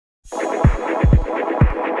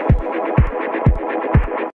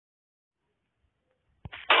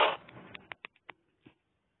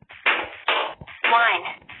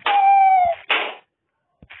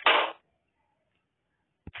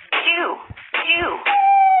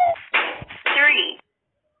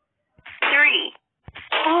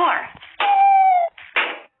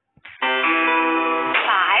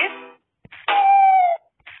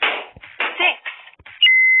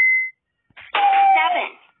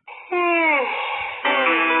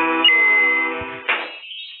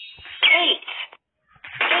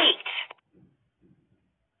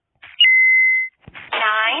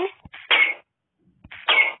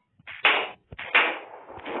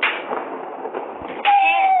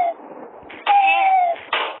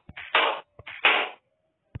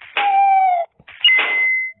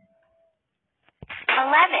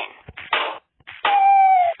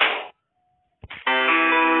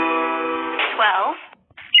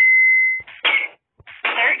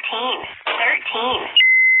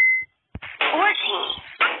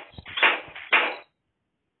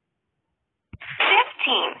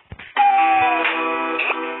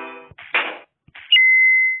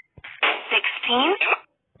16,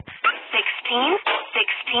 16,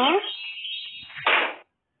 16,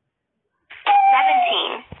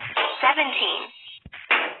 17, 17,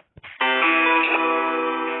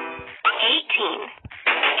 18,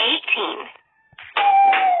 18,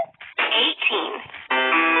 18,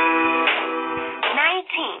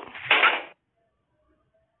 19,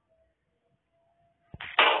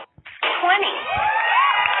 20.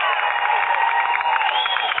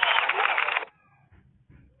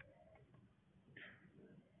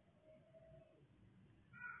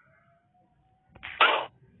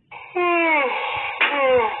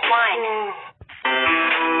 One.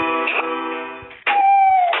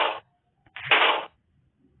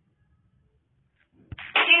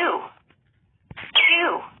 Two.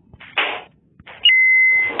 Two.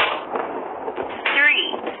 Three.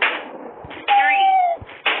 Three.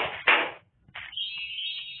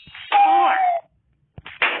 Four.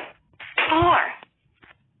 Four.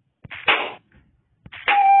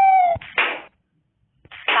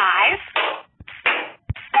 Five.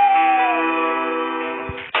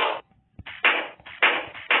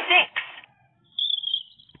 Six.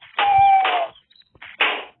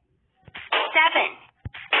 Seven.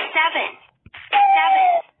 Seven.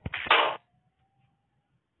 Seven.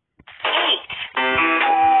 Eight.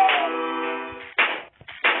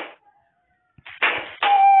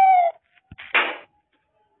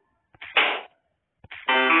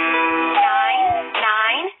 Nine.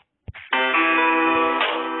 Nine.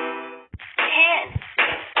 10.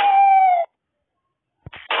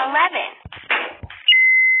 11.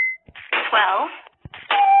 12.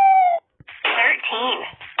 13.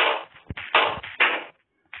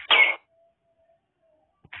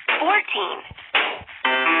 14.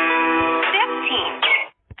 15.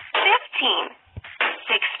 15.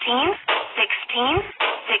 16. 16.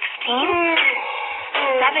 16.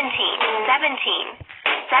 17. 17.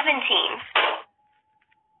 17.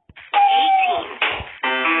 18.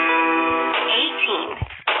 18.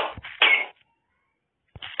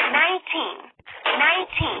 19.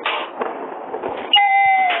 19.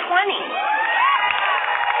 20.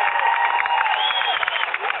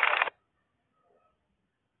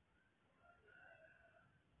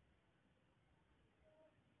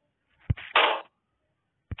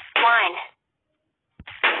 One.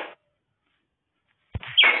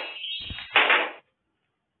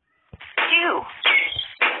 Two.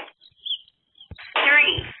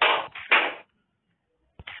 Three.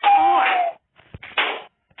 Four.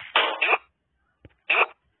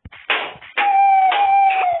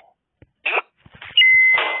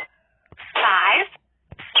 Five.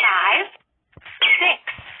 Five. Six.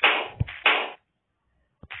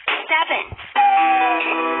 Seven.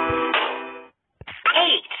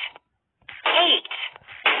 Eight. Eight.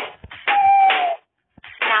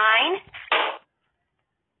 Nine.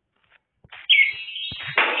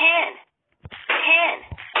 10. 10.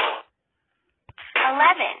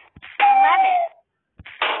 11. 11.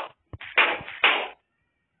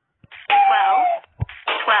 12.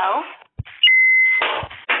 12.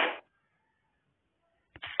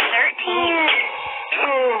 13.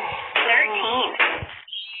 13.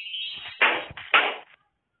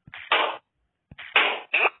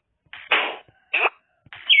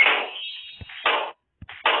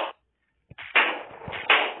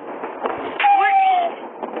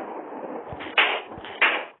 14.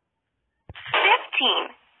 15.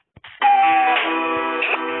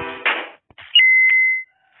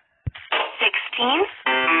 16.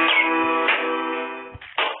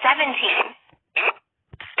 17.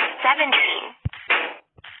 17.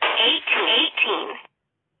 18. 18.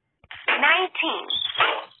 19.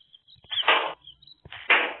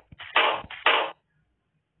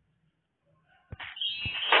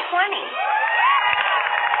 20.